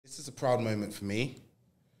is a proud moment for me.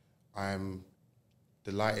 I'm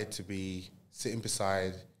delighted to be sitting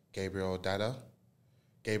beside Gabriel Dada.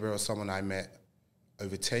 Gabriel is someone I met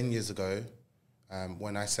over 10 years ago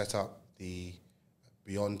when I set up the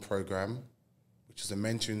Beyond program, which is a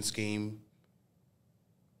mentoring scheme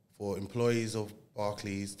for employees of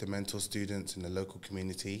Barclays to mentor students in the local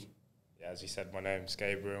community. Yeah, as you said, my name's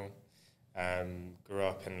Gabriel. Grew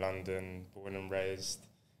up in London, born and raised.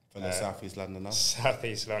 From the South East London now? South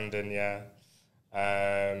East London, yeah.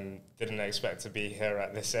 Didn't expect to be here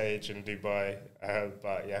at this age in Dubai,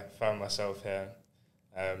 but yeah, found myself here,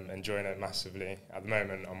 enjoying it massively. At the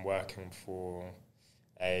moment, I'm working for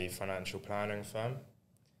a financial planning firm,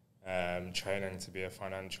 training to be a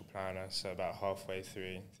financial planner, so about halfway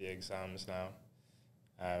through the exams now,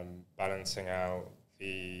 balancing out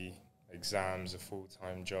the exams, a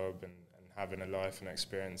full-time job, and having a life and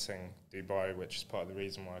experiencing Dubai, which is part of the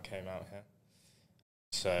reason why I came out here.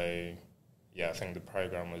 So yeah, I think the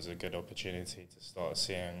program was a good opportunity to start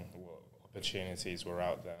seeing what opportunities were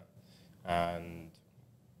out there and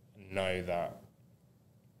know that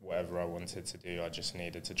whatever I wanted to do, I just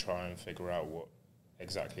needed to try and figure out what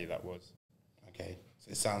exactly that was. Okay, so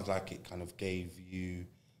it sounds like it kind of gave you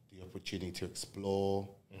the opportunity to explore,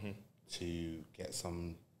 to get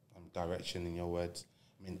some direction, in your words.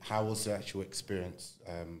 I mean, how was the actual experience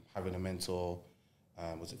having a mentor?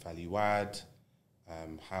 Was it value add?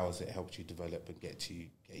 How has it helped you develop and get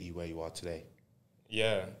you where you are today?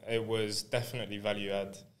 Yeah, it was definitely value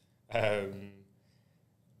add,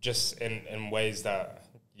 just in ways that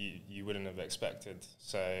you wouldn't have expected.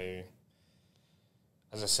 So,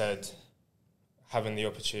 as I said, having the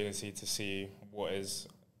opportunity to see what is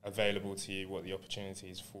available to you, what the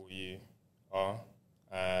opportunities for you are,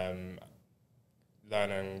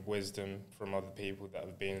 learning wisdom from other people that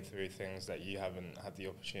have been through things that you haven't had the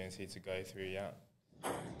opportunity to go through yet.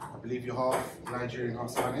 I believe you're half Nigerian,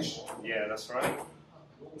 half Spanish. Yeah, that's right.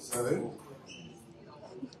 So,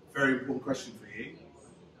 very important question for you.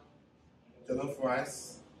 Jollof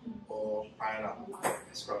rice or paella?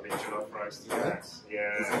 It's got to be jollof rice. Yeah?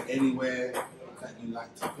 Yeah. Is there anywhere that you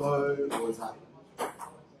like to go, or is that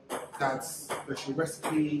Dad's special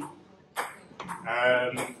recipe?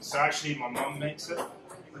 So actually my mum makes it.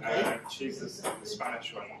 Okay. She's the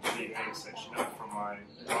Spanish one. She makes it. She learned from my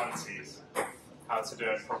aunties how to do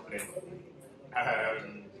it properly.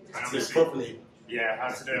 And obviously, properly? Yeah,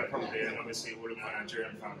 how to do it properly. And obviously all of my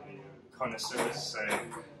Nigerian family are connoisseurs, so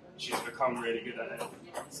she's become really good at it.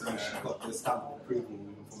 So she's got the stamp of approval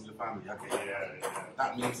from the family. Okay. Yeah.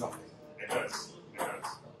 That means something. It does.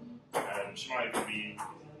 She might even be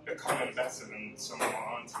becoming better than some of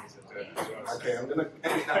my aunties are doing as well. Okay, I'm going to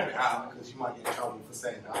edit that bit out because you might get in trouble for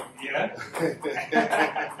saying that. Yeah?